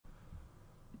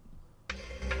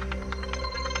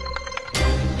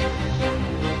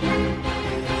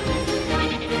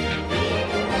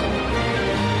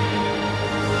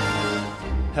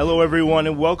Hello, everyone,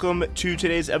 and welcome to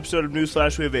today's episode of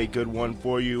Newsflash. We have a good one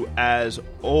for you, as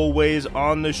always,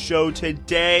 on the show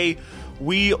today.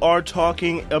 We are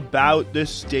talking about the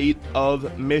state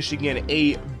of Michigan,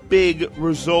 a big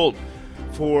result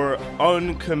for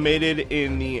Uncommitted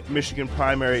in the Michigan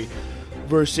primary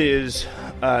versus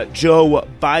Joe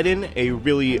Biden, a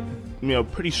really,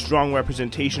 pretty strong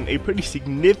representation, a pretty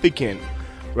significant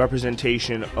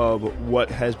representation of what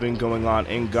has been going on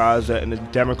in Gaza and the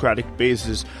Democratic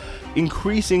base's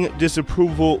increasing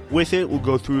disapproval with it. We'll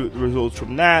go through the results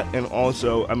from that, and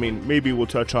also, maybe we'll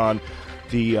touch on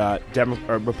the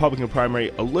Republican primary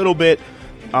a little bit.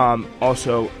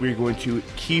 Also, we're going to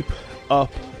keep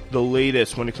up the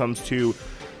latest when it comes to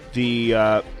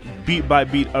the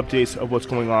beat-by-beat updates of what's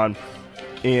going on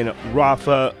in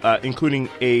Rafah, including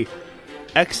a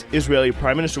ex-Israeli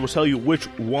prime minister. We'll tell you which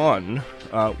one,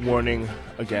 warning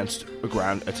against a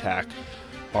ground attack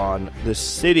on the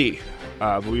city.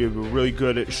 But we have a really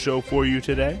good show for you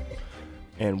today.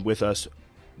 And with us,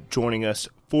 joining us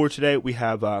for today, we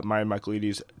have Myron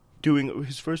Michaelides doing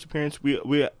his first appearance.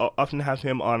 We often have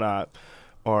him on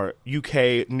our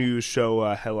UK news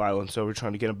show, Hell Island, so we're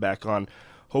trying to get him back on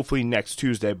hopefully next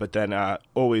Tuesday, but then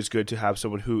always good to have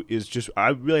someone who is just, I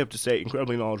really have to say,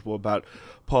 incredibly knowledgeable about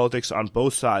politics on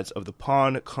both sides of the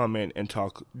pond, come in and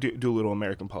talk, do a little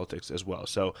American politics as well.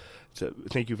 So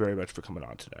thank you very much for coming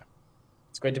on today.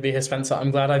 It's great to be here, Spencer.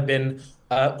 I'm glad I've been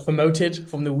promoted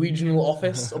from the regional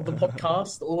office of the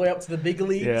podcast all the way up to the big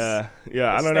leagues. Yeah,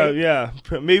 I don't know, yeah.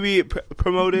 Maybe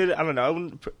promoted, I don't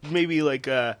know, maybe like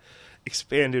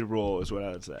expanded role is what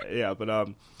I would say. Yeah, but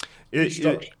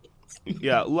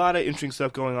yeah, a lot of interesting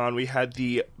stuff going on. We had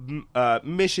the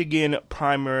Michigan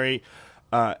primary,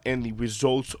 and the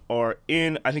results are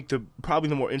in. I think probably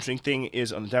the more interesting thing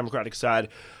is on the Democratic side,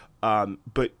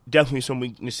 but definitely some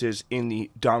weaknesses in the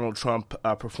Donald Trump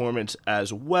performance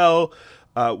as well,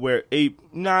 where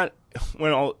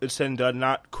when all is said and done,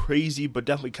 not crazy, but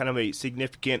definitely kind of a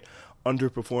significant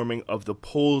underperforming of the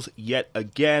polls yet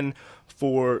again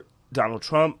for Donald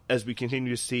Trump, as we continue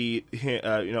to see,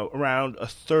 around a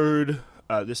third.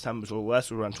 This time it was a little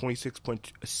less, around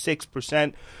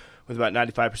 26.6%, with about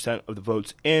 95% of the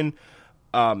votes in.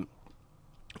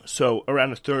 So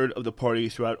around a third of the party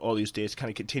throughout all these days, kind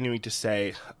of continuing to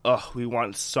say, we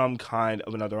want some kind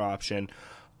of another option.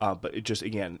 But it just,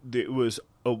 again, it was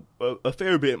a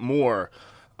fair bit more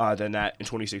than that in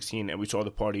 2016, and we saw the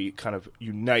party kind of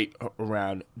unite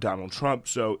around Donald Trump.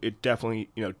 So it definitely,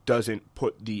 doesn't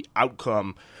put the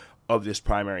outcome of this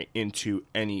primary into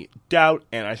any doubt.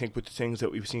 And I think with the things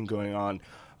that we've seen going on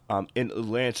in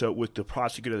Atlanta, with the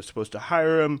prosecutor that's supposed to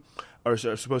hire him, or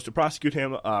supposed to prosecute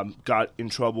him, got in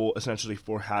trouble essentially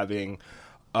for having,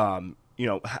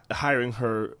 hiring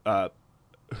her, a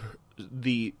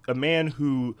man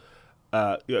who,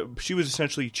 she was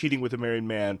essentially cheating with a married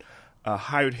man.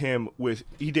 Hired him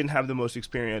he didn't have the most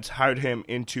experience, hired him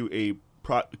into a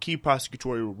key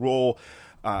prosecutorial role,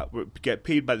 get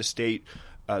paid by the state.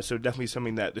 So definitely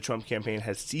something that the Trump campaign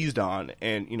has seized on,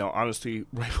 and, honestly,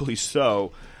 rightfully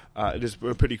so. It is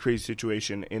a pretty crazy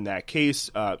situation in that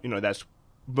case. That's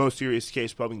most serious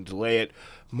case, probably can delay it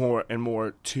more and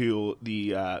more to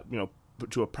the,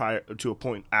 to a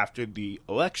point after the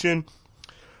election.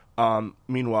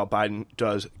 Meanwhile, Biden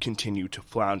does continue to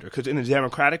flounder, because in the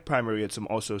Democratic primary, we had some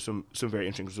very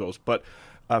interesting results. But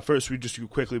first, we just do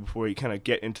quickly before we kind of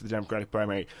get into the Democratic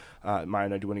primary.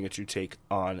 Myron, I do want to get your take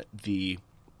on the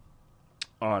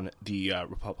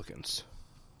Republicans.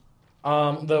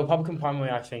 The Republican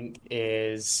primary, I think,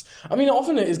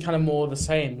 often it is kind of more the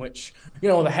same, which,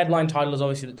 the headline title is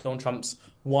obviously that Donald Trump's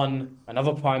won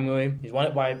another primary. He's won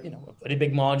it by, a pretty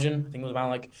big margin. I think it was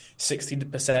around like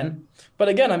 60%. But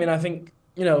again, I think,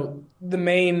 the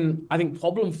main,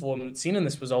 problem for him that's seen in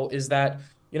this result is that,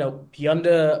 he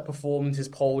underperformed his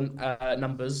poll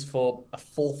numbers for a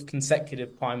fourth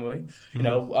consecutive primary.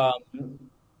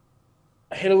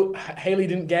 Haley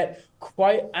didn't get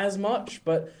quite as much,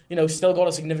 but, still got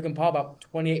a significant part, about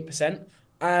 28%.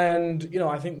 And,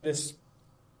 I think this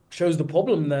shows the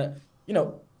problem that,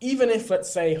 even if,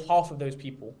 let's say, half of those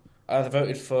people that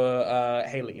voted for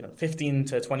Haley, 15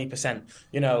 to 20%,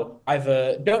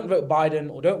 either don't vote Biden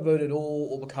or don't vote at all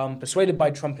or become persuaded by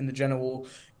Trump in the general,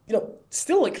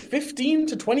 still like 15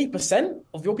 to 20%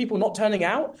 of your people not turning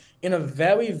out in a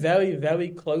very, very, very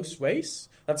close race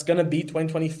that's going to be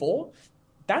 2024.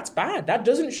 That's bad. That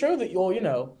doesn't show that you're,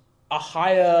 a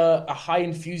high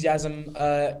enthusiasm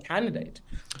candidate.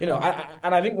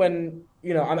 I think when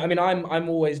I'm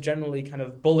always generally kind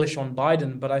of bullish on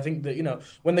Biden, but I think that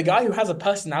when the guy who has a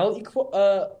personality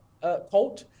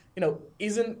cult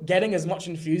isn't getting as much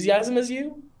enthusiasm as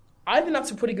you, I think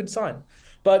that's a pretty good sign.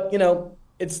 But,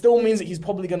 it still means that he's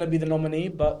probably going to be the nominee.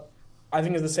 But I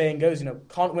think, as the saying goes,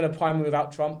 can't win a primary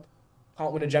without Trump,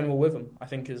 can't win a general with him, I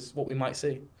think is what we might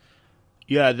see.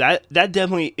 Yeah, that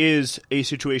definitely is a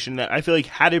situation that I feel like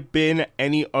had it been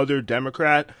any other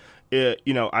Democrat,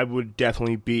 I would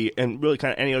definitely be, and really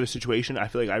kind of any other situation, I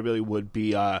feel like I really would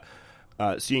be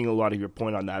seeing a lot of your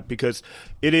point on that, because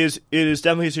it is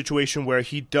definitely a situation where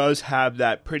he does have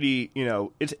that pretty,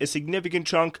 it's a significant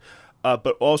chunk.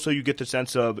 But also you get the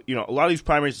sense of, a lot of these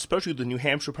primaries, especially the New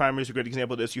Hampshire primaries, are a great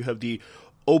example of this. You have the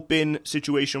open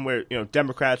situation where,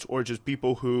 Democrats or just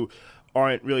people who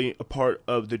aren't really a part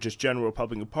of the just general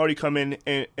Republican Party come in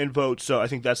and vote. So I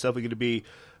think that's definitely going to be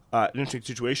an interesting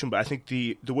situation. But I think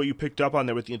the way you picked up on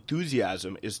there with the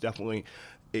enthusiasm is definitely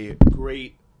a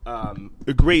great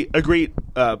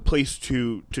place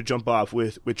to jump off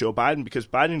with Joe Biden, because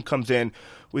Biden comes in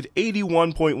with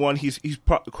 81.1. He's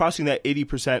crossing that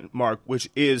 80% mark, which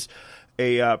is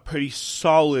a pretty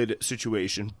solid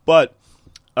situation. But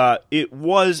it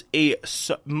was a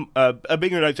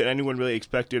bigger night than anyone really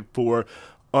expected for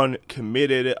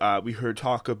Uncommitted. We heard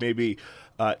talk of maybe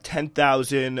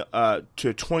 10,000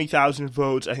 to 20,000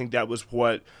 votes. I think that was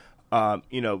what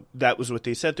that was what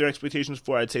they set their expectations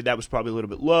for. I'd say that was probably a little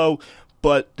bit low,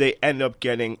 but they end up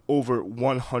getting over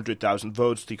 100,000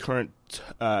 votes. The current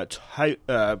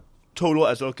total,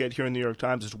 as I look at here in the New York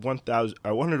Times, is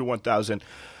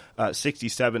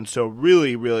 101,067. So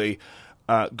really, really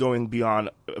going beyond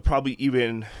probably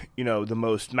even, the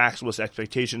most maximalist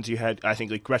expectations you had. I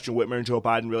think like Gretchen Whitmer and Joe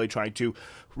Biden really trying to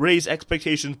raise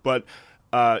expectations, but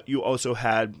you also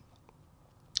had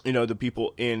the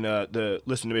people in the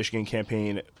Listen to Michigan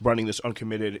campaign running this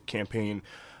Uncommitted campaign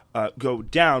go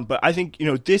down. But I think,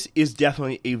 this is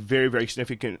definitely a very, very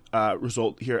significant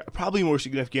result here. Probably more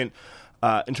significant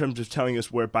in terms of telling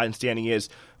us where Biden's standing is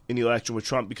in the election with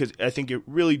Trump, because I think it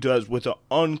really does with the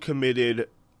uncommitted,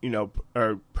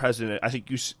 or president. I think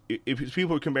if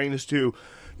people are comparing this to,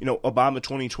 Obama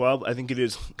 2012, I think it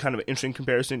is kind of an interesting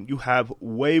comparison. You have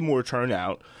way more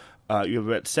turnout. You have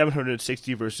about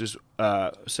 760 versus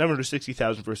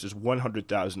 760,000 versus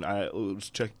 100,000.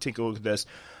 Let's take a look at this.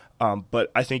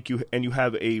 But I think you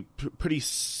have a pretty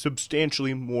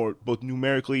substantially more, both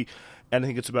numerically, and I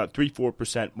think it's about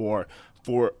 3-4% more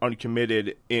for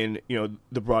Uncommitted in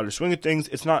the broader swing of things.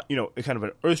 It's not a kind of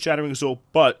an earth-shattering result,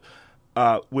 but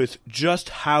with just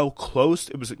how close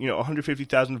it was,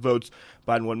 150,000 votes,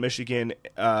 Biden won Michigan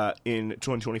in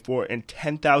 2024, and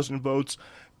 10,000 votes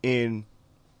in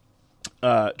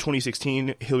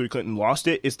 2016, Hillary Clinton lost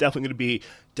it. It's definitely going to be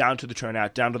down to the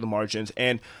turnout, down to the margins.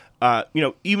 And,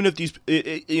 even if these,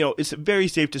 it's very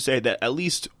safe to say that at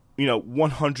least,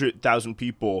 100,000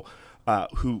 people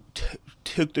who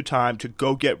took the time to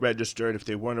go get registered, if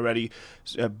they weren't already,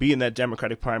 be in that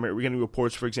Democratic primary. We're getting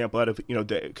reports, for example, out of,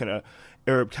 the kind of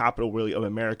Arab capital, really, of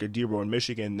America, Dearborn,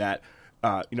 Michigan, that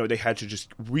they had to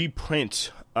just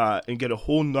reprint and get a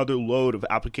whole nother load of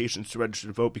applications to register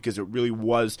to vote, because it really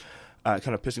was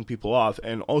kind of pissing people off.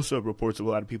 And also reports of a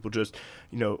lot of people just,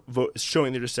 vote,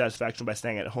 showing their dissatisfaction by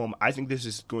staying at home. I think this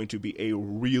is going to be a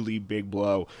really big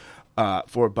blow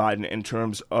for Biden in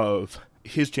terms of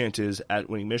his chances at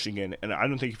winning Michigan. And I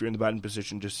don't think if you're in the Biden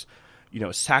position, just,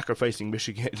 sacrificing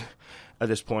Michigan at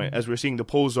this point, as we're seeing the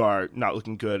polls are not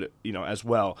looking good, as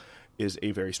well, is a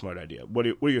very smart idea. What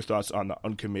are your thoughts on the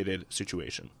Uncommitted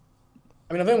situation?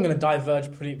 I mean, I think I'm going to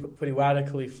diverge pretty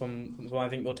radically from what I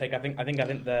think we'll take. I think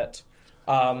that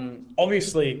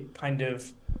obviously, kind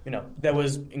of, there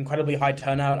was incredibly high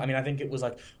turnout. I mean, I think it was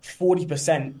like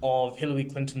 40% of Hillary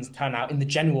Clinton's turnout in the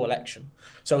general election.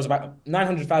 So it was about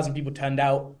 900,000 people turned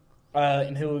out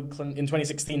in Hillary Clinton in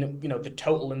 2016. The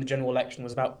total in the general election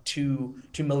was about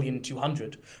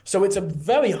 2,200,000. So it's a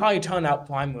very high turnout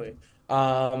primary.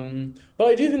 But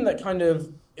I do think that kind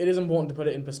of it is important to put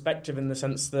it in perspective, in the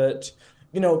sense that,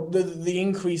 the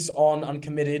increase on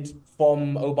Uncommitted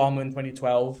from Obama in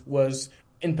 2012 was,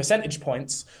 in percentage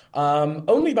points,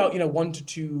 only about 1 to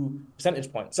 2 percentage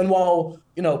points. And while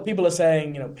people are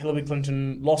saying Hillary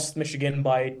Clinton lost Michigan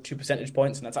by 2 percentage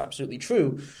points, and that's absolutely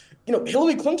true,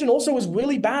 Hillary Clinton also was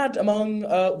really bad among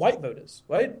white voters,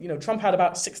 right? Trump had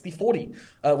about 60-40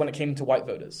 when it came to white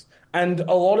voters. And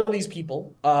a lot of these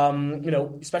people,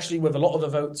 especially with a lot of the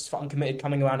votes for Uncommitted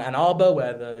coming around Ann Arbor,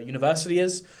 where the university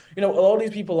is, a lot of these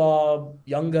people are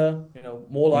younger,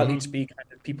 more likely to be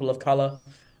kind of people of color.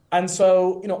 And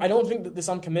so, I don't think that this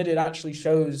Uncommitted actually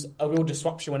shows a real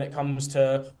disruption when it comes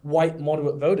to white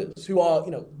moderate voters who are,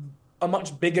 a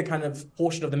much bigger kind of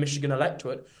portion of the Michigan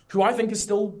electorate who I think is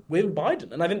still with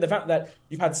Biden. And I think the fact that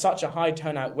you've had such a high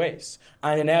turnout race,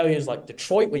 and in areas like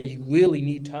Detroit where you really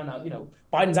need turnout,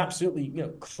 Biden's absolutely,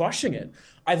 crushing it.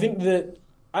 I think that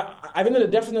I think that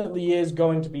it definitely is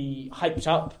going to be hyped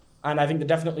up. And I think that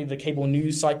definitely the cable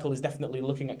news cycle is definitely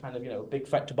looking at kind of, a big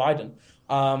threat to Biden.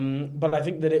 But I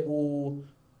think that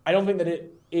I don't think that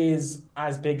it is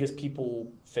as big as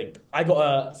people think.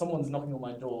 Someone's knocking on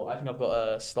my door. I think I've got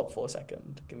to stop for a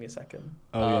second. Give me a second.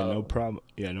 Oh, yeah, no problem.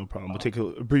 Yeah, no problem. We'll take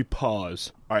a brief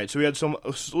pause. All right, so we had a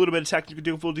little bit of technical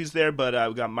difficulties there, but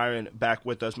we got Myron back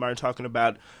with us. Myron talking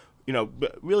about,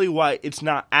 really why it's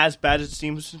not as bad as it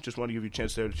seems. Just want to give you a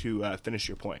chance there to finish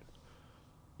your point.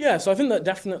 Yeah, so I think that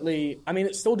definitely,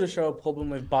 it still does show a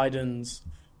problem with Biden's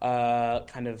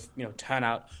kind of,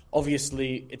 turnout.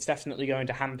 Obviously, it's definitely going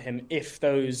to hamper him if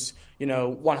those,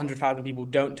 100,000 people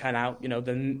don't turn out,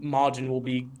 the margin will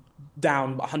be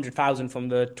down 100,000 from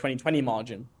the 2020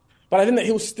 margin. But I think that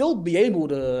he'll still be able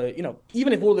to,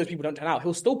 even if all of those people don't turn out,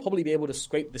 he'll still probably be able to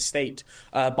scrape the state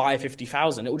by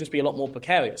 50,000. It will just be a lot more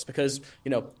precarious because,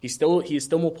 he is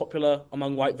still more popular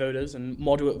among white voters and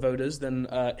moderate voters than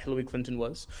Hillary Clinton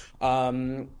was.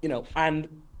 And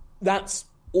that's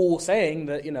all saying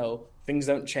that, things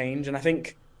don't change. And I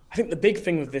think the big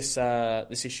thing with this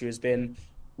issue has been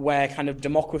where kind of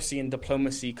democracy and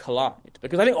diplomacy collide.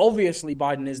 Because I think obviously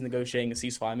Biden is negotiating a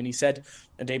ceasefire. He said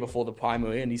a day before the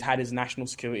primary, and he's had his national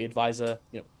security advisor,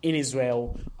 in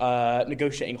Israel,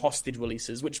 negotiating hostage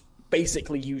releases, which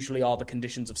basically usually are the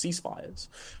conditions of ceasefires.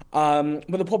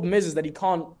 But the problem is that he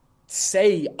can't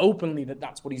say openly that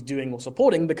that's what he's doing or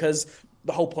supporting, because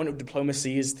the whole point of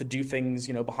diplomacy is to do things,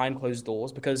 behind closed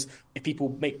doors, because if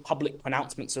people make public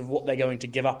pronouncements of what they're going to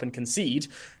give up and concede,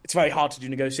 it's very hard to do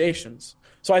negotiations.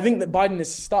 So I think that Biden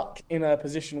is stuck in a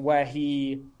position where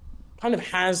he kind of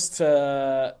has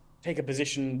to take a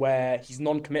position where he's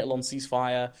non-committal on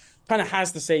ceasefire, kind of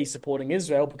has to say supporting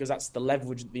Israel, because that's the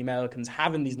leverage that the Americans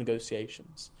have in these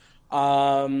negotiations,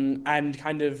 and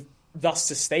kind of thus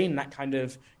sustain that kind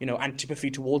of,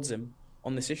 antipathy towards him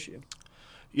on this issue.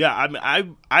 Yeah,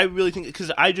 I really think,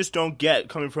 because I just don't get,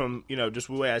 coming from, just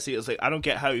the way I see it, it's like, I don't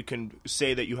get how you can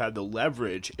say that you have the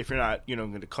leverage if you're not,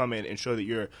 going to come in and show that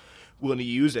you're willing to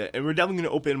use it. And we're definitely going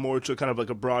to open more to kind of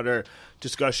like a broader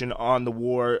discussion on the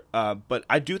war. But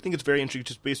I do think it's very interesting,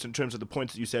 just based in terms of the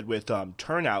points that you said with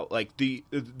turnout. Like the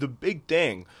big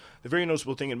thing, the very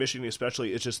noticeable thing in Michigan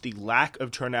especially, is just the lack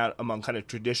of turnout among kind of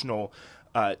traditional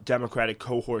Democratic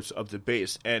cohorts of the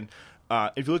base. And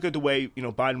if you look at the way,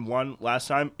 Biden won last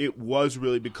time, it was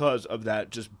really because of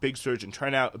that just big surge in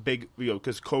turnout, a big,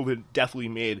 because COVID definitely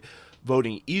made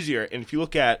voting easier. And if you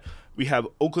look at, we have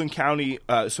Oakland County,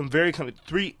 some very kind of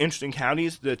three interesting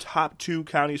counties. The top two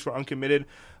counties for uncommitted,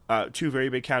 two very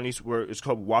big counties, it's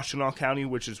called Washtenaw County,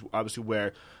 which is obviously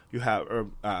where you have,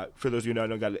 for those of you who don't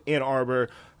know, got Ann Arbor,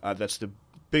 that's the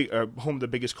big home of the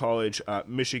biggest college,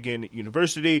 Michigan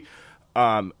University.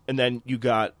 And then you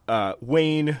got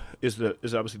Wayne is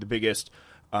obviously the biggest.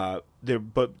 They're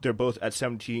both at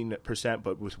 17%,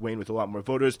 but with Wayne with a lot more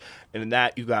voters. And in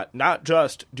that, you got not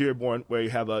just Dearborn, where you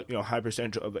have a high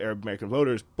percentage of Arab American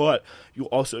voters, but you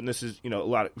also, and this is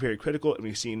very critical, and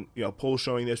we've seen polls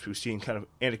showing this, we've seen kind of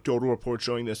anecdotal reports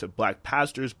showing this of black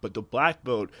pastors, but the black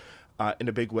vote in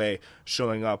a big way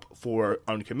showing up for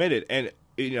uncommitted. And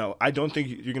I don't think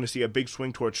you're going to see a big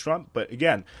swing towards Trump, but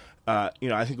again,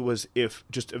 I think it was if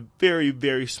just a very,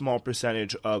 very small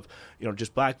percentage of,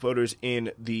 just black voters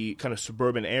in the kind of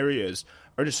suburban areas,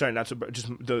 or just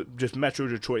Metro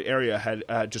Detroit area had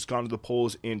just gone to the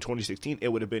polls in 2016, it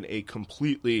would have been a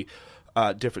completely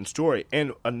different story.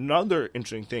 And another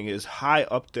interesting thing is high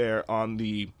up there on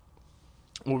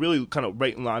really kind of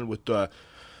right in line with the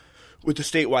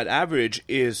statewide average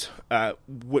is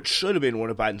what should have been one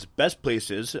of Biden's best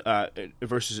places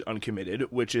versus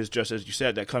uncommitted, which is, just as you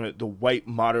said, that kind of the white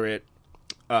moderate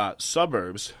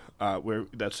suburbs, where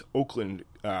that's Oakland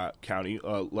County.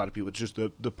 A lot of people, it's just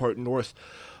the part north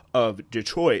of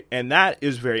Detroit. And that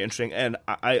is very interesting. And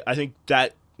I think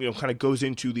that kind of goes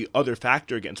into the other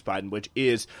factor against Biden, which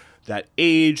is that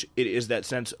age. It is that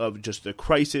sense of just the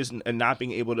crisis and not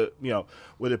being able to,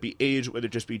 whether it be age, whether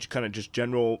it just be kind of just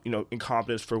general,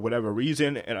 incompetence for whatever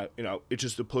reason. And, it's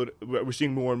just we're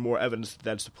seeing more and more evidence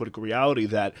that's the political reality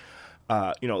that,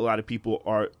 a lot of people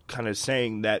are kind of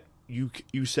saying that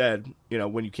you said,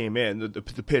 when you came in, the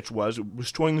pitch was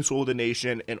restoring the soul of the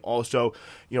nation and also,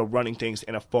 running things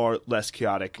in a far less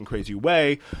chaotic and crazy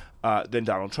way than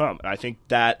Donald Trump. And I think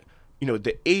that,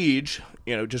 the age,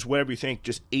 just whatever you think,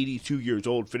 just 82 years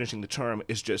old finishing the term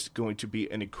is just going to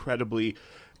be an incredibly,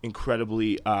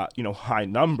 incredibly, high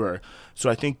number. So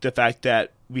I think the fact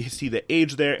that we see the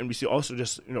age there, and we see also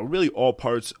just, really all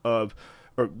parts of,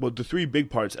 the three big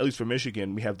parts, at least for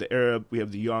Michigan, we have the Arab, we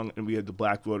have the young, and we have the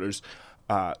black voters,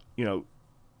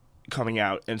 coming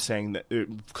out and saying that they're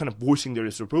kind of voicing their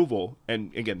disapproval.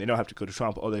 And again, they don't have to go to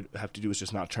Trump. All they have to do is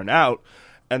just not turn out.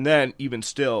 And then even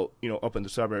still, up in the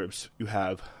suburbs, you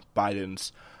have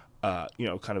Biden's,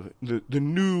 kind of the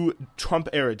new Trump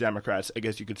era Democrats, I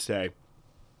guess you could say,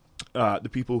 the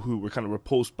people who were kind of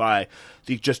repulsed by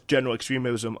the just general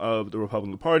extremism of the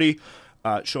Republican Party,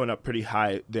 showing up pretty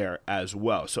high there as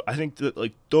well. So I think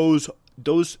that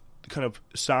those kind of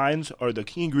signs are the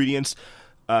key ingredients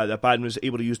that Biden was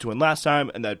able to use to win last time,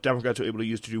 and that Democrats were able to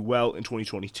use to do well in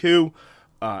 2022,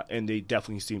 and they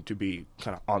definitely seem to be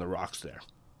kind of on the rocks there.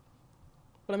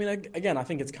 But I mean, again, I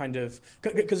think it's kind of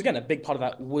because again, a big part of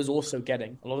that was also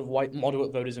getting a lot of white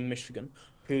moderate voters in Michigan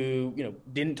who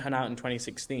didn't turn out in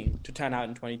 2016 to turn out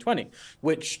in 2020,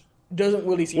 which doesn't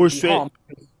really seem to be harm.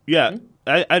 Yeah,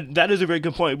 that is a very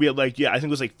good point. We had I think it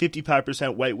was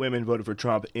 55% white women voted for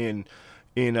Trump in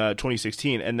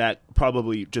 2016, and that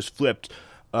probably just flipped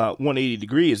 180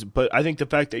 degrees. But I think the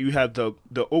fact that you have the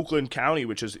Oakland County,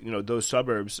 which is those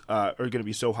suburbs are going to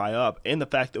be so high up, and the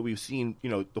fact that we've seen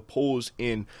the polls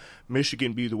in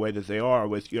Michigan be the way that they are,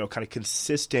 with kind of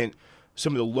consistent,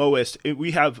 some of the lowest.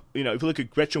 We have if you look at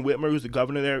Gretchen Whitmer, who's the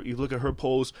governor there, you look at her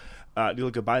polls. You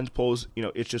look at Biden's polls,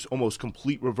 it's just almost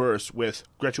complete reverse, with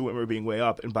Gretchen Whitmer being way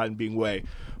up and Biden being way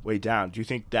down. Do you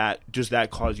think does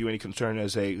that cause you any concern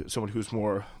as someone who's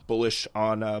more bullish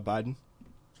on Biden?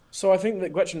 So I think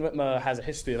that Gretchen Whitmer has a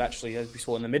history of actually, as we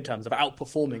saw in the midterms, of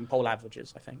outperforming poll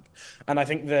averages, I think. And I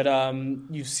think that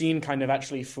you've seen kind of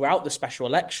actually throughout the special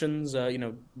elections,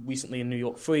 recently in New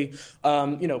York Free,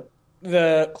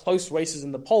 the close races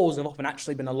in the polls have often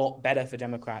actually been a lot better for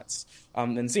Democrats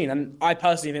than seen. And I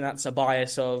personally think that's a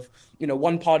bias of,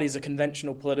 one party is a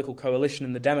conventional political coalition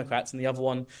in the Democrats and the other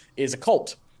one is a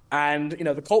cult. And,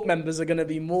 the cult members are going to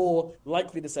be more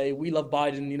likely to say, we love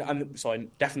Biden,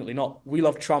 definitely not. We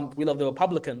love Trump, we love the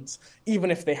Republicans,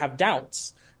 even if they have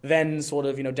doubts, then sort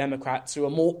of, Democrats who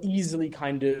are more easily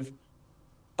kind of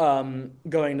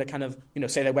going to kind of,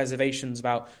 say their reservations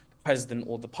about president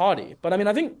or the party. But I mean,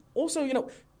 I think also,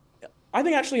 I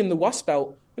think actually in the Rust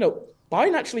Belt,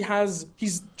 Biden actually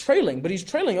he's trailing, but he's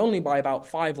trailing only by about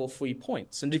 5 or 3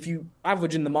 points. And if you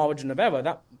average in the margin of error,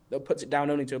 that puts it down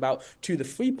only to about 2 to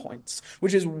 3 points,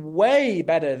 which is way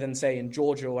better than, say, in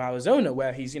Georgia or Arizona,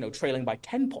 where he's, trailing by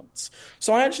 10 points.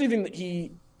 So I actually think that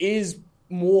he is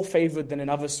more favored than in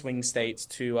other swing states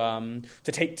to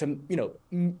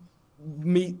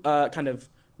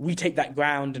retake that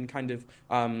ground and kind of,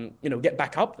 get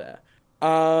back up there.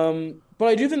 But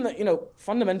I do think that,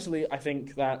 fundamentally, I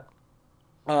think that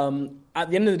at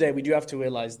the end of the day, we do have to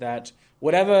realize that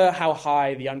how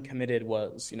high the uncommitted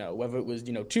was, whether it was,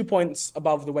 2 points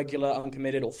above the regular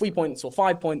uncommitted or 3 points or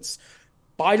 5 points,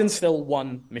 Biden still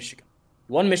won Michigan.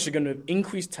 He won Michigan with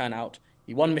increased turnout.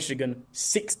 He won Michigan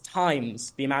 6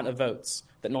 times the amount of votes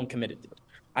that non-committed did.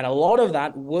 And a lot of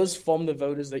that was from the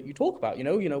voters that you talk about,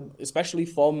 especially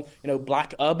from,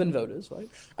 black urban voters, right?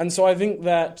 And so I think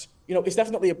that, it's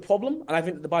definitely a problem. And I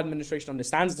think that the Biden administration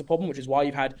understands it's a problem, which is why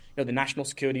you've had, the National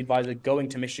Security Advisor going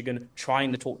to Michigan,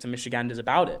 trying to talk to Michiganders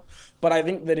about it. But I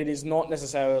think that it is not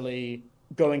necessarily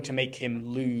going to make him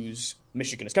lose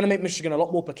Michigan. It's going to make Michigan a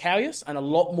lot more precarious and a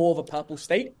lot more of a purple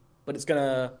state, but it's going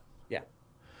to,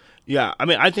 Yeah, I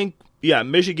mean, I think,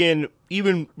 Michigan,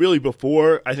 even really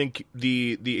before, I think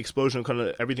the explosion of kind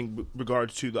of everything with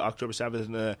regards to the October 7th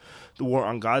and the war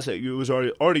on Gaza, it was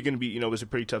already going to be, it was a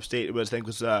pretty tough state. It was, I think,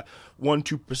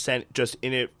 1-2% just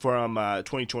in it from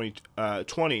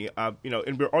 2020, and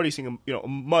we're already seeing a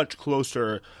much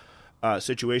closer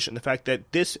situation. The fact that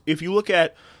if you look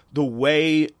at the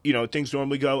way things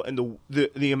normally go and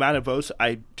the amount of votes,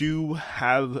 I do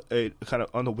have a kind of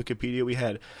on the Wikipedia, we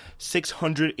had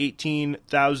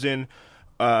 618,000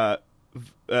 for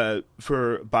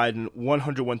Biden,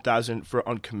 101,000 for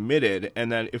uncommitted, and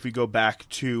then if we go back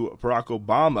to Barack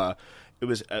Obama, it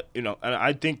was and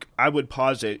I think I would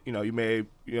posit, you may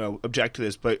object to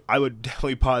this, but I would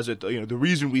definitely posit the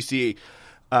reason we see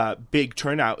big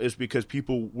turnout is because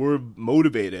people were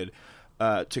motivated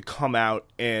to come out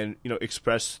and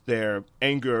express their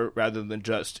anger rather than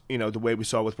just the way we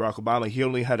saw with Barack Obama. He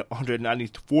only had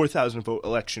 194,000 vote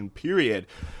election period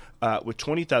with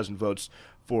 20,000 votes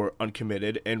for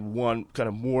uncommitted, and won kind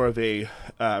of more of a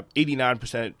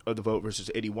 89% of the vote versus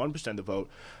 81% of the vote.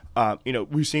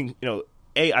 We're seeing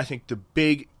I think the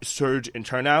big surge in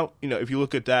turnout. If you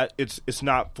look at that, it's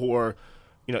not for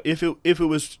if it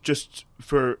was just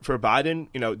for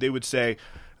Biden, they would say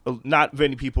not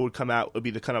many people would come out. It would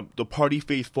be the kind of the party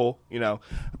faithful,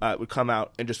 would come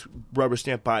out and just rubber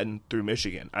stamp Biden through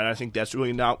Michigan. And I think that's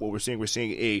really not what we're seeing. We're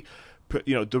seeing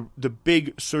the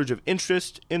big surge of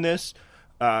interest in this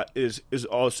is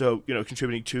also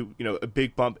contributing to a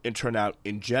big bump in turnout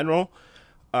in general.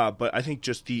 But I think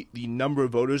just the number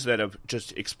of voters that have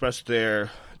just expressed their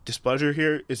displeasure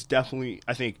here is definitely,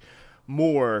 I think,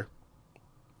 more,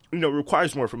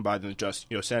 requires more from Biden than just,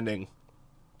 sending,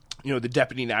 the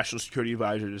deputy national security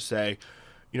advisor to say,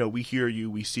 we hear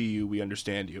you, we see you, we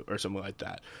understand you, or something like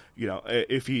that.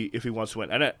 If he wants to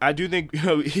win. And I do think,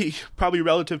 he probably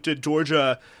relative to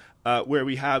Georgia, where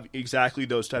we have exactly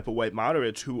those type of white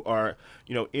moderates who are,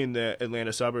 in the North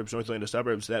Atlanta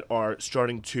suburbs that are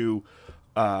starting to,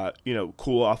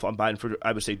 cool off on Biden for,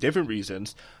 I would say, different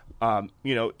reasons.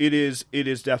 It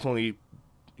is definitely,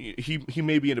 he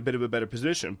may be in a bit of a better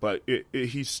position, but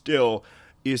he still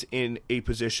is in a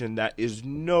position that is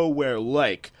nowhere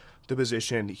like the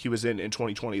position he was in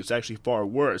 2020. It's actually far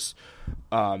worse.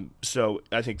 So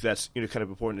I think that's kind of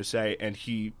important to say. And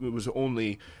it was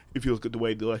only, if you look at the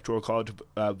way the Electoral College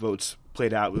votes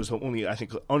played out, it was only, I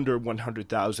think, under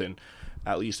 100,000,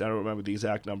 at least. I don't remember the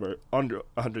exact number, under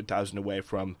 100,000 away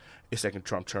from a second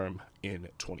Trump term in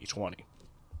 2020.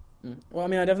 Well, I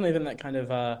mean, I definitely think that kind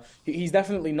of he's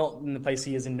definitely not in the place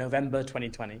he is in November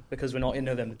 2020, because we're not in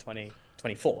November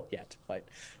 2024 yet, right?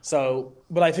 So,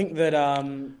 but I think that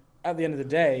at the end of the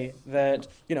day, that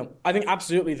I think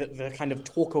absolutely that the kind of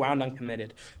talk around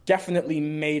Uncommitted definitely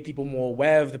made people more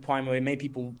aware of the primary, made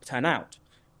people turn out.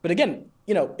 But again,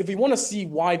 if we want to see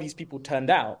why these people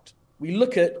turned out, we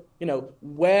look at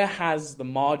where has the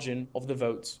margin of the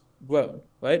votes grown,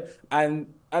 right?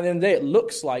 And at the end of the day, it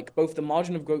looks like both the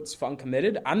margin of votes for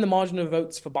Uncommitted and the margin of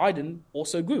votes for Biden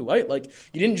also grew, right? Like,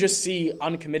 you didn't just see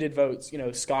Uncommitted votes,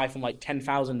 sky from like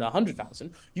 10,000 to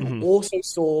 100,000. You also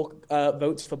saw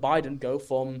votes for Biden go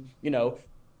from,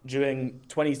 during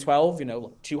 2012,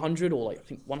 200 or like, I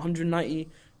think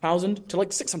 190,000 to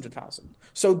like 600,000.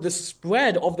 So the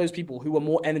spread of those people who were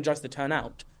more energized to turn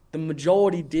out, the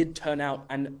majority did turn out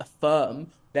and affirm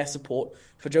their support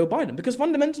for Joe Biden. Because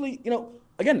fundamentally,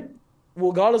 again,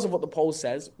 regardless of what the poll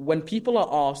says, when people are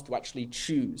asked to actually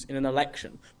choose in an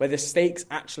election where the stakes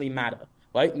actually matter,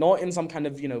 right? Not in some kind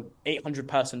of,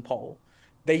 800-person poll,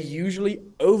 they usually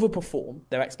overperform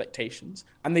their expectations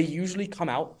and they usually come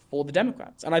out for the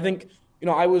Democrats. And I think,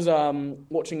 I was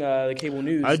watching the cable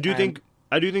news. I do think,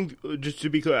 just to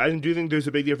be clear, I do think there's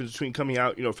a big difference between coming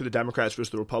out, for the Democrats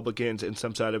versus the Republicans in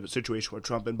some side of a situation where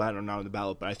Trump and Biden are not on the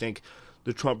ballot. But I think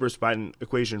the Trump versus Biden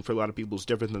equation for a lot of people is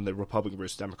different than the Republican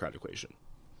versus Democrat equation.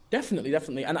 Definitely.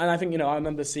 And I think, I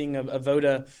remember seeing a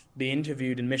voter be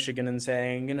interviewed in Michigan and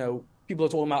saying, people are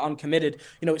talking about uncommitted.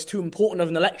 It's too important of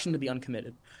an election to be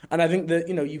uncommitted. And I think that,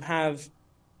 you have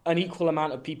an equal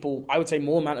amount of people, I would say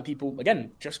more amount of people,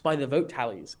 again, just by the vote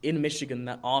tallies in Michigan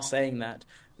that are saying that,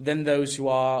 than those who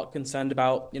are concerned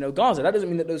about, Gaza. That doesn't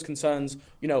mean that those concerns,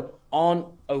 aren't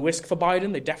a risk for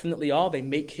Biden. They definitely are. They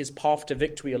make his path to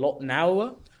victory a lot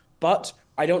narrower. But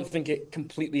I don't think it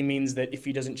completely means that if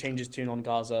he doesn't change his tune on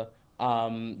Gaza,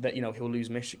 that, he'll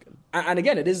lose Michigan. And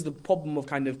again, it is the problem of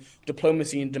kind of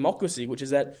diplomacy and democracy, which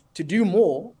is that to do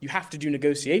more, you have to do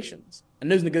negotiations.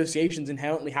 And those negotiations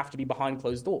inherently have to be behind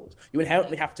closed doors. You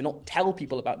inherently have to not tell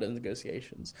people about those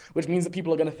negotiations, which means that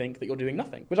people are going to think that you're doing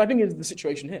nothing, which I think is the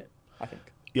situation here, I think.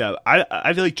 Yeah,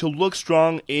 I feel like to look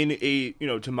strong in a,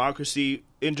 democracy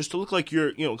and just to look like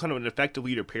you're, kind of an effective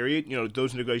leader, period,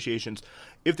 those negotiations,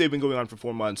 if they've been going on for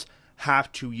 4 months,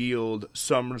 have to yield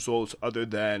some results other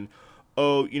than,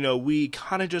 we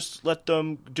kind of just let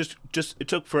them, just it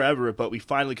took forever, but we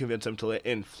finally convinced them to let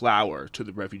in flour to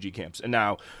the refugee camps. And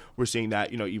now we're seeing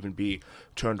that, even be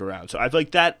turned around. So I feel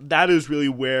like that is really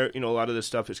where, a lot of this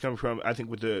stuff is coming from, I think,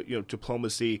 with the,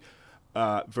 diplomacy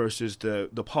versus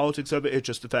the politics of it. It's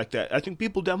just the fact that I think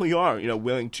people definitely are,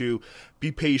 willing to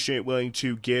be patient, willing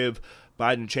to give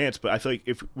Biden a chance. But I feel like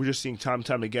if we're just seeing time and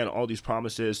time again all these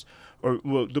promises, or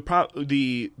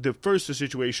the first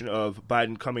situation of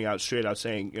Biden coming out straight out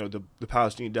saying the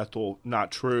Palestinian death toll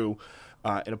not true,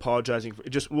 and apologizing for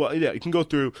just you can go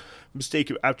through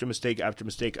mistake after mistake after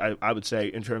mistake. I would say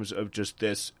in terms of just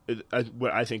this,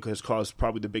 what I think has caused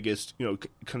probably the biggest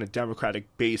kind of Democratic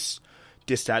base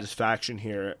dissatisfaction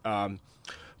here.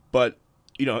 But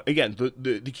again,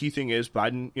 the key thing is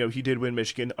Biden. He did win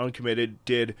Michigan. Uncommitted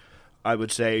did, I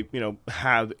would say,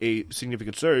 have a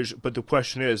significant surge. But the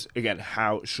question is, again,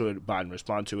 how should Biden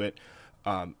respond to it?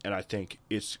 And I think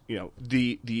it's,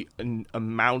 the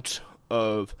amount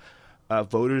of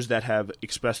voters that have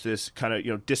expressed this kind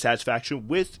of, dissatisfaction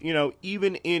with,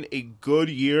 even in a good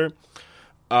year,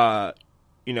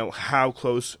 how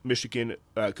close Michigan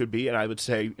could be, and I would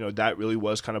say that really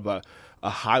was kind of a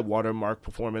high watermark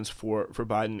performance for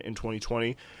Biden in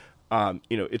 2020.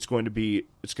 It's going to be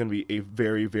a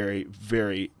very, very,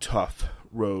 very tough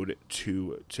road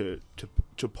to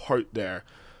part there,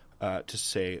 to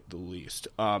say the least.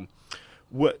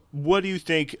 What do you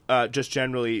think, just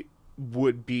generally,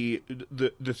 would be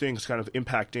the things kind of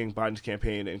impacting Biden's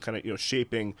campaign and kind of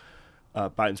shaping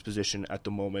Biden's position at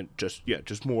the moment?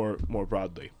 Just more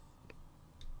broadly.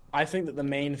 I think that the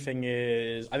main thing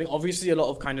is, I think obviously a lot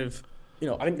of kind of,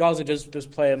 I think Gaza does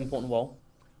play an important role.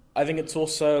 I think it's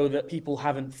also that people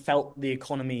haven't felt the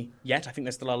economy yet. I think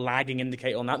there's still a lagging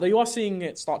indicator on that, though you are seeing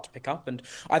it start to pick up. And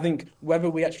I think whether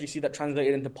we actually see that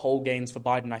translated into poll gains for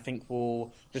Biden, I think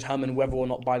will determine whether or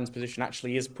not Biden's position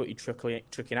actually is pretty tricky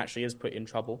and actually is pretty in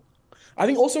trouble. I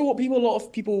think also what a lot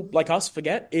of people like us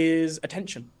forget is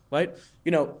attention, right?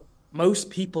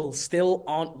 Most people still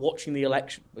aren't watching the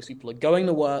election. Most people are going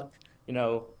to work,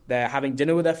 they're having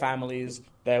dinner with their families,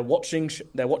 they're watching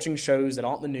shows that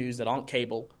aren't the news, that aren't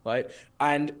cable, right?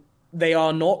 And they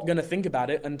are not going to think about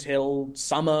it until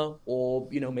summer or,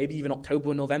 maybe even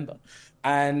October or November.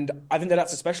 And I think that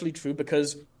that's especially true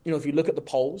because, if you look at the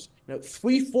polls,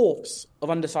 3/4 of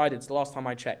undecideds, the last time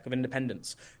I checked, of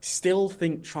independents, still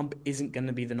think Trump isn't going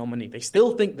to be the nominee. They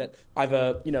still think that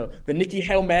either, the Nikki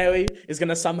Hail Mary is going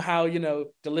to somehow,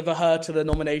 deliver her to the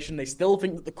nomination. They still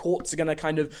think that the courts are going to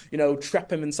kind of,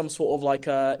 trap him in some sort of like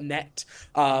a net.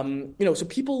 So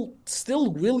people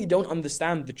still really don't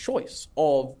understand the choice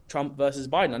of Trump versus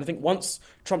Biden. And I think once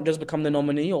Trump does become the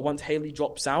nominee, or once Haley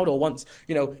drops out, or once,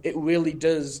 it really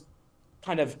does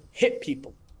kind of hit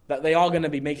people that they are going to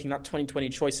be making that 2020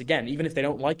 choice again, even if they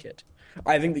don't like it,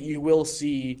 I think that you will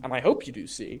see, and I hope you do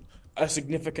see, a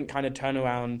significant kind of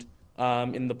turnaround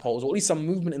in the polls, or at least some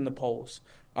movement in the polls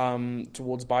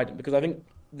towards Biden. Because I think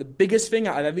the biggest thing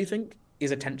out of everything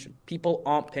is attention. People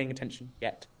aren't paying attention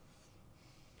yet.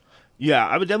 Yeah,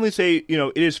 I would definitely say,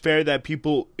 it is fair that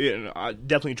people,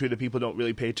 definitely true that people don't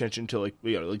really pay attention to like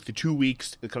the 2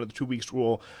 weeks, kind of the 2 weeks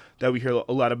rule that we hear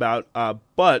a lot about.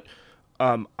 But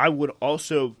I would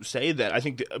also say that I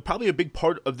think that probably a big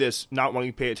part of this not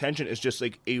wanting to pay attention is just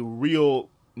like a real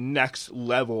next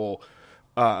level,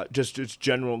 just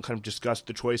general kind of discuss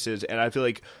the choices. And I feel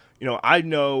like, I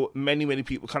know many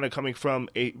people kind of coming from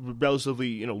a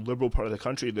relatively, liberal part of the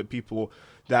country, the people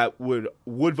that would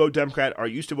vote Democrat are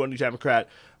used to voting Democrat,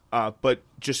 but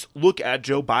just look at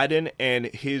Joe Biden and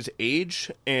his age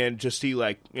and just see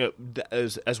like,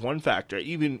 as one factor,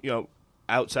 even,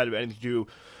 outside of anything to do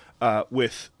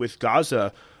with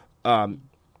Gaza,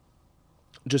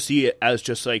 just see it as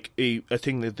just like a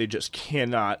thing that they just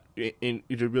cannot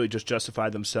really just justify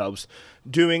themselves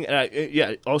doing.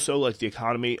 And also like the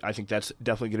economy, I think that's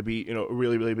definitely going to be, a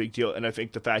really, really big deal. And I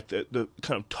think the fact that the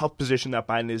kind of tough position that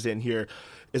Biden is in here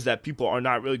is that people are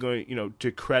not really going,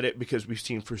 to credit, because we've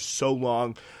seen for so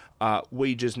long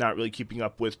wages not really keeping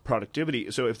up with productivity.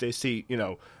 So if they see,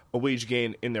 a wage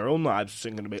gain in their own lives, it's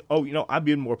going to be, I'm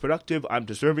being more productive, I'm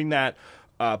deserving that.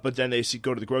 But then they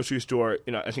go to the grocery store.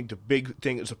 I think the big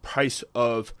thing is the price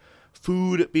of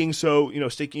food being so,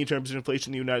 sticky in terms of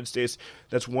inflation in the United States.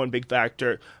 That's one big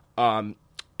factor. And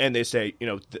they say,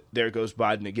 there goes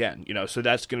Biden again. So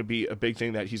that's going to be a big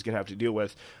thing that he's going to have to deal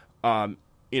with. On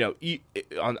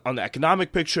the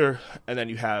economic picture, and then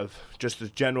you have just the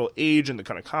general age and the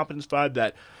kind of competence vibe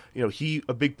that,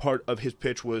 a big part of his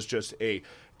pitch was just a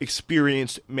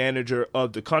experienced manager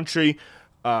of the country.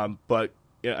 But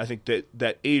I think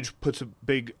that age puts a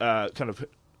big kind of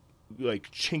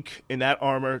like chink in that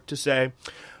armor, to say.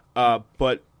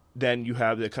 But then you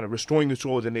have the kind of restoring the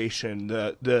soul of the nation,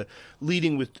 the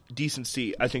leading with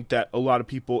decency. I think that a lot of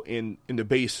people in the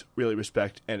base really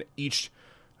respect, and each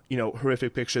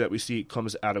horrific picture that we see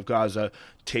comes out of Gaza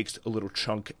takes a little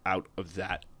chunk out of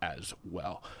that as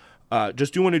well.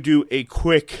 Just do want to do a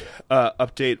quick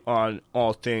update on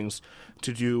all things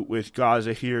to do with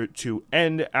Gaza here to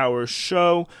end our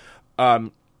show.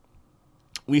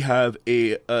 We have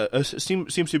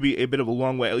seems to be a bit of a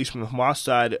long way, at least from the Hamas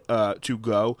side, to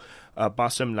go.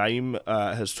 Bassem Naim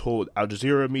has told Al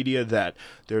Jazeera media that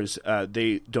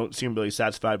they don't seem really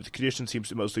satisfied with the conditions. Seems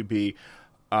to mostly be,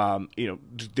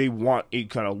 they want a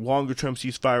kind of longer term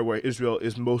ceasefire, where Israel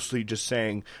is mostly just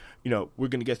saying, we're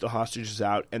going to get the hostages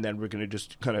out, and then we're going to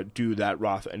just kind of do that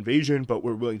Rafah invasion, but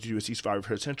we're willing to do a ceasefire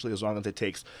for essentially as long as it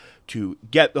takes to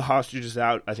get the hostages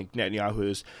out. I think Netanyahu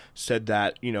has said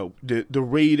that, the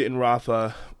raid in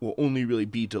Rafah will only really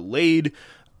be delayed.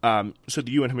 So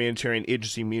the UN Humanitarian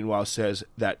Agency, meanwhile, says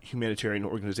that humanitarian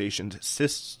organizations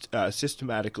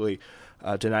systematically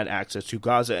denied access to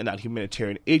Gaza, and that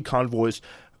humanitarian aid convoys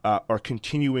are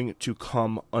continuing to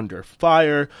come under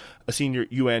fire. A senior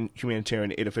UN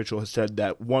humanitarian aid official has said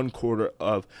that 1/4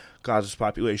 of Gaza's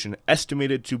population,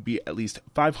 estimated to be at least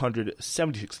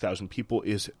 576,000 people,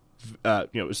 is a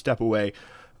step away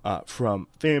from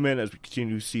famine, as we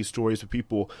continue to see stories of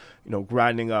people,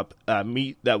 grinding up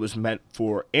meat that was meant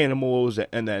for animals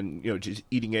and then, just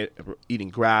eating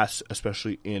grass,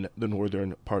 especially in the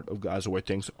northern part of Gaza where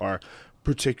things are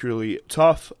particularly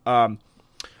tough.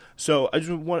 So I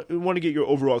just want to get your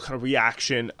overall kind of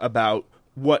reaction about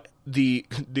what the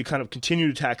kind of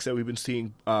continued attacks that we've been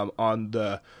seeing on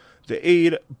the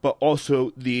aid, but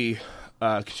also the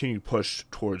continued push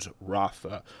towards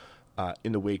Rafah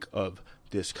in the wake of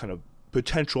this kind of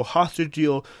potential hostage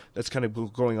deal that's kind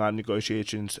of going on,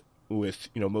 negotiations with,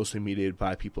 mostly mediated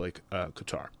by people like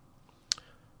Qatar.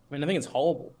 I mean, I think it's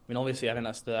horrible. I mean, obviously, I think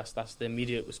that's the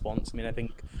immediate response. I mean, I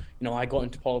think, I got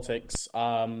into politics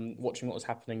watching what was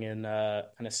happening in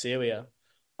kind of Syria.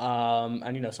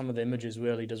 And, some of the images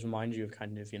really does remind you of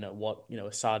kind of, what,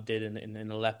 Assad did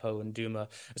in Aleppo and Douma,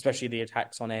 especially the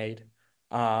attacks on aid.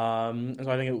 And so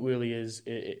I think it really is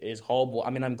horrible. I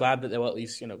mean, I'm glad that they were at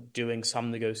least, doing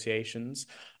some negotiations.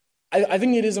 I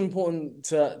think it is important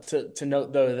to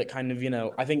note, though, that kind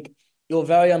of, I think you're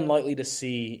very unlikely to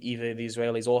see either the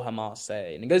Israelis or Hamas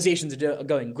say negotiations are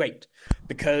going great,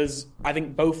 because I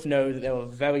think both know that there are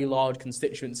very large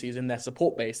constituencies in their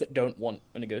support base that don't want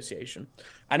a negotiation.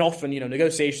 And often,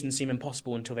 negotiations seem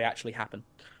impossible until they actually happen.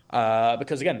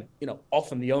 Because again,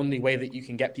 often the only way that you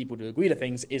can get people to agree to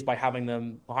things is by having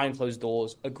them behind closed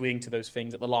doors, agreeing to those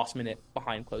things at the last minute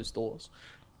behind closed doors.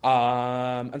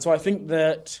 And so I think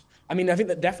that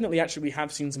definitely actually we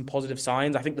have seen some positive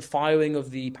signs. I think the firing of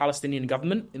the Palestinian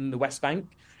government in the West Bank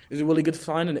is a really good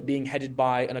sign, and it being headed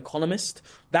by an economist.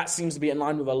 That seems to be in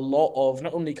line with a lot of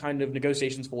not only kind of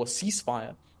negotiations for a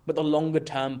ceasefire, but the longer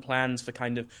term plans for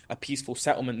kind of a peaceful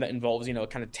settlement that involves, a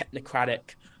kind of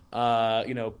technocratic, PA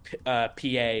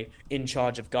in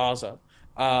charge of Gaza.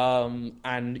 And,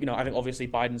 I think obviously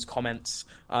Biden's comments,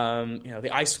 the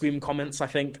ice cream comments, I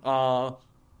think are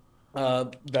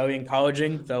very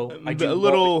encouraging, though I do a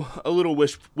little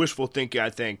wishful thinking, I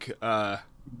think. Yeah,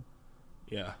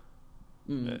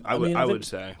 I would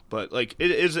say, but like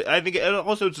it is. I think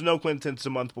also it's no coincidence a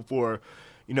month before,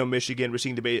 Michigan, we're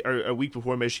seeing the base, or a week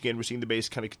before Michigan, we're seeing the base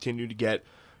kind of continue to get,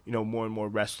 more and more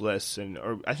restless,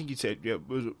 or I think you said it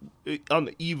was on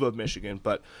the eve of Michigan,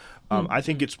 but I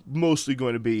think it's mostly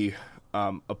going to be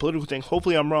a political thing.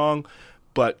 Hopefully, I'm wrong.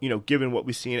 But, given what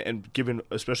we've seen, and given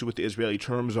especially what the Israeli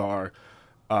terms are,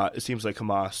 it seems like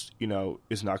Hamas,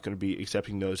 is not going to be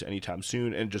accepting those anytime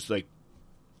soon. And just like,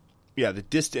 the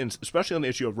distance, especially on the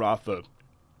issue of Rafah,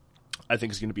 I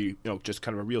think is going to be, just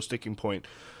kind of a real sticking point,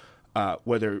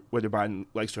 whether Biden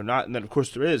likes it or not. And then, of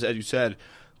course, there is, as you said,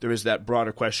 there is that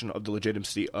broader question of the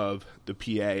legitimacy of the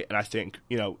PA. And I think,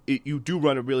 you do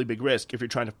run a really big risk if you're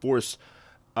trying to force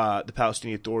the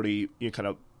Palestinian Authority, kind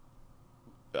of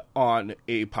on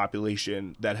a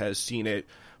population that has seen it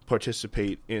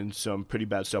participate in some pretty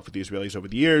bad stuff with the Israelis over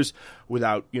the years,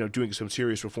 without doing some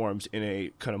serious reforms in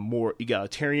a kind of more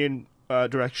egalitarian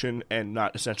direction, and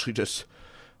not essentially just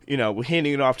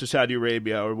handing it off to Saudi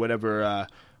Arabia or whatever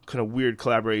kind of weird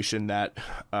collaboration that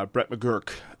Brett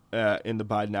McGurk in the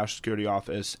Biden National Security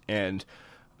Office and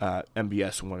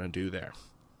MBS want to do there.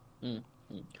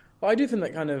 Mm-hmm. Well, I do think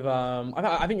that kind of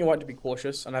I think you're right to be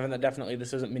cautious, and I think that definitely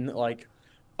this doesn't mean that like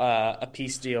a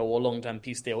peace deal or long-term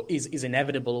peace deal is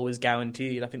inevitable or is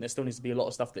guaranteed. I think there still needs to be a lot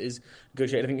of stuff that is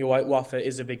negotiated. I think you're right, Rafah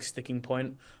is a big sticking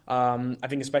point. I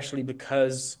think especially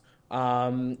because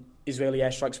Israeli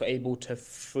airstrikes were able to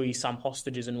free some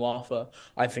hostages in Rafah.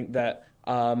 I think that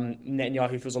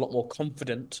Netanyahu feels a lot more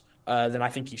confident than I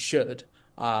think he should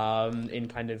in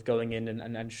kind of going in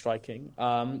and striking.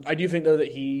 I do think, though,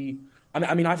 that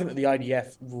I think that the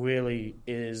IDF really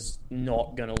is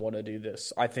not going to want to do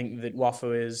this. I think that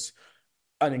Rafah is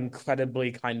an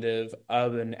incredibly kind of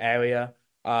urban area.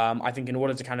 I think in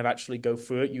order to kind of actually go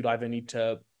through it, you'd either need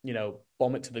to,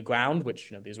 bomb it to the ground, which,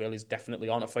 the Israelis definitely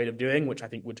aren't afraid of doing, which I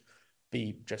think would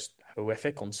be just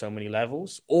horrific on so many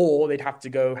levels, or they'd have to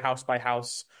go house by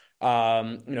house,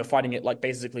 fighting it like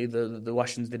basically the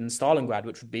Russians did in Stalingrad,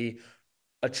 which would be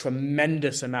a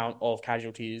tremendous amount of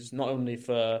casualties, not only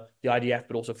for the IDF,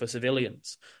 but also for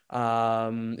civilians.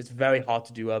 It's very hard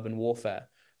to do urban warfare.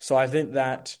 So I think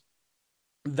that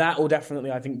will definitely,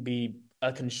 I think, be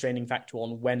a constraining factor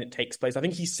on when it takes place. I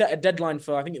think he set a deadline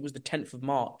for, I think it was the 10th of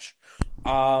March.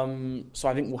 So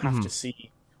I think we'll have to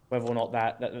see whether or not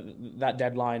that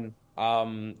deadline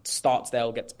starts there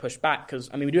or gets pushed back.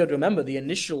 Because, we do have to remember the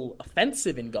initial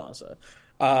offensive in Gaza,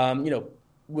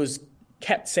 was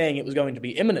kept saying it was going to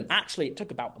be imminent. Actually, it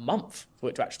took about a month for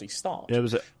it to actually start. Yeah, it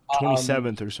was the Um,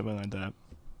 27th or something like that.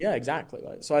 yeah, exactly.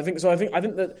 Right. I think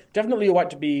that definitely you're right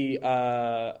to be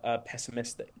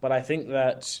pessimistic, but I think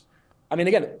that, I mean,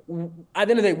 again, at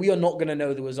the end of the day, we are not going to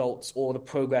know the results or the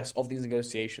progress of these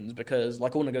negotiations because,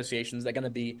 like all negotiations, they're going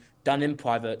to be done in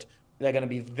private. They're going to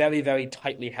be very, very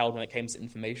tightly held when it comes to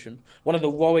information. One of the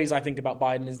worries I think about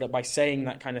Biden is that by saying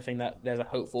that kind of thing, that there's a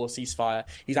hope for a ceasefire,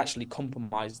 he's actually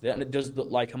compromised it, and it does look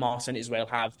like Hamas and Israel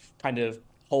have kind of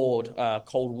poured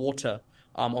cold water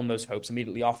on those hopes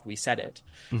immediately after we said it.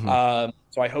 Hmm.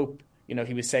 So I hope,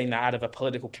 he was saying that out of a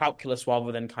political calculus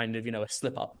rather than kind of, a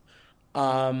slip up.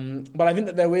 But I think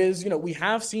that there is, we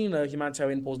have seen a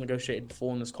humanitarian pause negotiated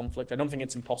before in this conflict. I don't think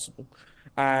it's impossible.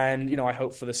 And, I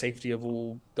hope for the safety of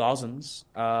all Gazans.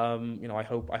 I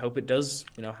hope it does,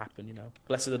 happen,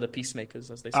 Blessed are the peacemakers,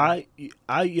 as they say.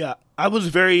 Yeah, I was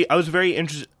very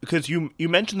interested because you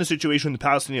mentioned the situation in the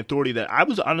Palestinian Authority that I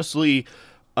was honestly,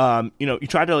 you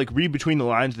tried to like read between the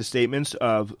lines of the statements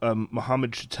of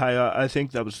Mohammed Shataya. I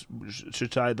think that was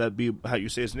Shataya. That'd be how you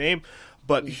say his name,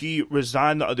 but he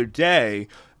resigned the other day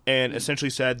and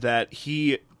essentially said that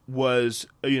he was,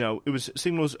 it was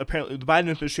signals apparently the Biden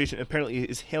administration apparently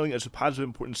is hailing as a positive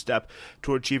important step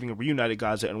toward achieving a reunited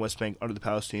Gaza and West Bank under the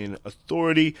Palestinian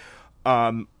Authority.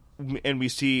 And we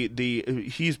see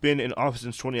he's been in office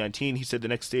since 2019. He said the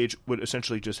next stage would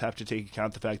essentially just have to take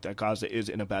account the fact that Gaza is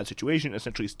in a bad situation,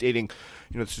 essentially stating,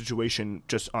 the situation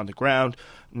just on the ground,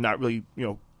 not really,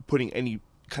 putting any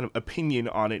kind of opinion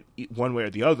on it one way or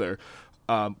the other.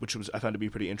 Which I found to be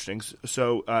pretty interesting.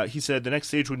 So he said the next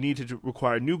stage would need to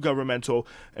require new governmental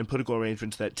and political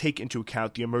arrangements that take into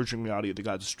account the emerging reality of the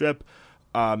Gaza Strip.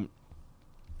 And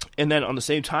then on the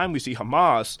same time, we see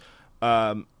Hamas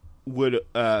would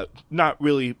not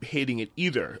really hating it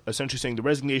either, essentially saying the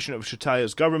resignation of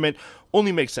Shataya's government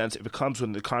only makes sense if it comes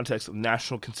within the context of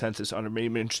national consensus on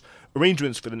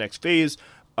arrangements for the next phase.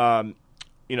 And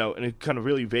it kind of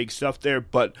really vague stuff there,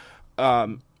 but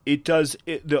it does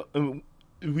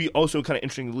we also kind of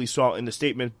interestingly saw in the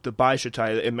statement by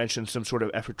Shataya it mentioned some sort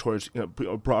of effort towards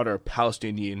broader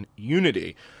Palestinian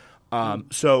unity.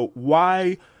 So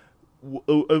why?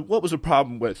 What was the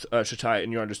problem with Shataya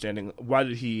in your understanding? Why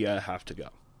did he have to go?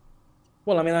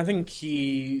 Well, I mean, I think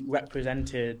he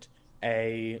represented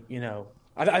I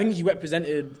think he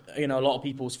represented, a lot of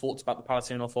people's thoughts about the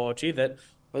Palestinian Authority that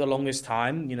for the longest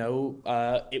time,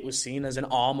 it was seen as an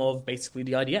arm of basically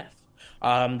the IDF.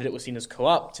 That it was seen as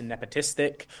corrupt and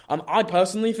nepotistic. I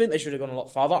personally think they should have gone a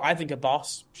lot farther. I think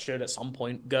Abbas should at some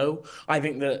point go. I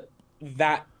think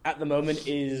that at the moment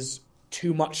is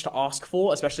too much to ask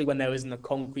for, especially when there isn't a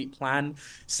concrete plan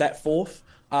set forth.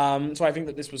 So I think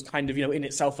that this was kind of, in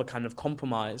itself a kind of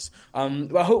compromise,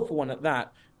 a hopeful one at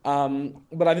that.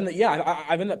 But I think that,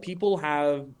 I think that people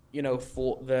have,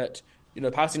 thought that, the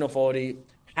Palestinian Authority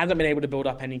hasn't been able to build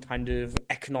up any kind of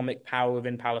economic power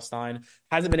within Palestine,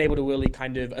 hasn't been able to really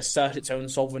kind of assert its own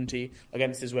sovereignty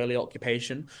against Israeli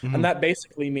occupation. Mm-hmm. And that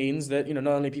basically means that, not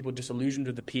only are people disillusioned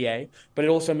with the PA, but it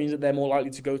also means that they're more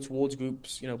likely to go towards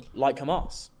groups, like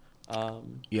Hamas.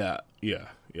 Yeah.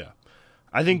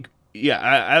 I think,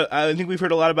 I think we've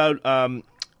heard a lot about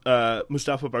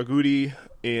Mustafa Barghouti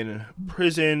in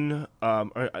prison.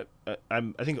 I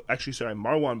think actually, sorry,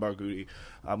 Marwan Barghouti.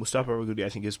 Mustafa Barghouti, I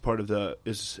think, is part of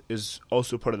is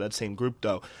also part of that same group,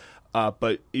 though.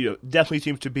 But definitely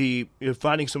seems to be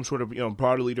finding some sort of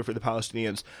broader leader for the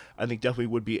Palestinians. I think definitely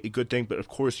would be a good thing. But of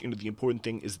course, the important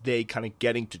thing is they kind of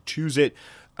getting to choose it,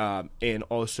 and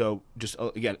also just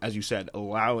again, as you said,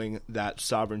 allowing that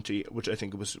sovereignty, which I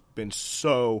think been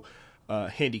so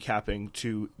handicapping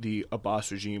to the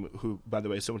Abbas regime, who, by the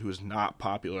way, is someone who is not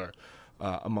popular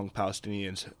among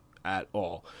Palestinians at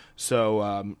all. So,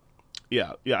 I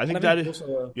think that is.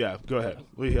 Yeah, go ahead.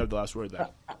 We have the last word there.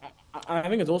 I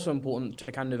think it's also important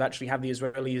to kind of actually have the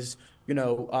Israelis,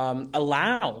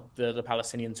 allow the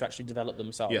Palestinians to actually develop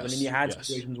themselves. Yes, I mean, you had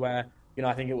situations where,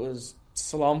 I think it was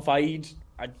Salam Fayeed,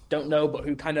 I don't know, but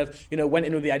who kind of, went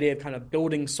in with the idea of kind of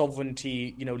building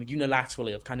sovereignty,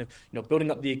 unilaterally, of kind of, building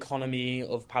up the economy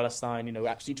of Palestine,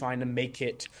 actually trying to make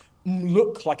it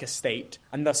look like a state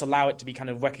and thus allow it to be kind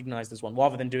of recognized as one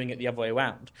rather than doing it the other way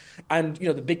around. And,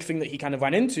 the big thing that he kind of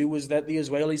ran into was that the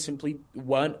Israelis simply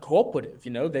weren't cooperative.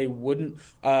 They wouldn't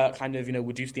kind of,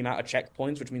 reduce the amount of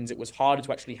checkpoints, which means it was harder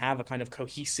to actually have a kind of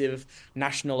cohesive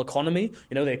national economy.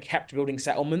 They kept building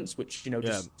settlements, which,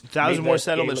 just 1,000 more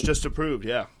settlements just approved.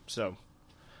 Yeah. So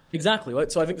exactly.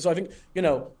 Right. So I think,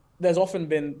 there's often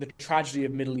been the tragedy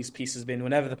of Middle East peace has been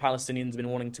whenever the Palestinians have been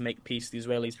wanting to make peace, the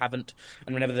Israelis haven't,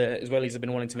 and whenever the Israelis have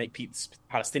been wanting to make peace,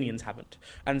 Palestinians haven't.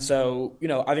 And so,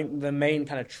 I think the main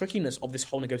kind of trickiness of this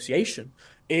whole negotiation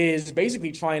is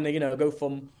basically trying to, go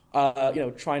from,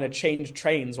 trying to change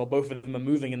trains while both of them are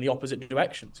moving in the opposite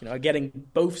directions. Getting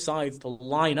both sides to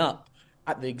line up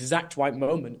at the exact right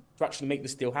moment to actually make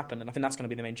this deal happen. And I think that's going to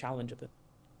be the main challenge of it.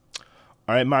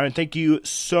 All right, Myron, thank you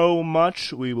so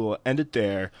much. We will end it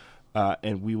there,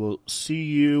 and we will see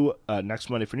you next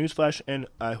Monday for Newsflash, and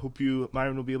I hope you,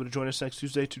 Myron, will be able to join us next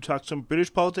Tuesday to talk some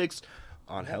British politics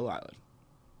on Hell Island.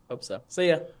 Hope so. See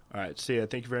ya. All right, see ya.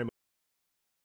 Thank you very much.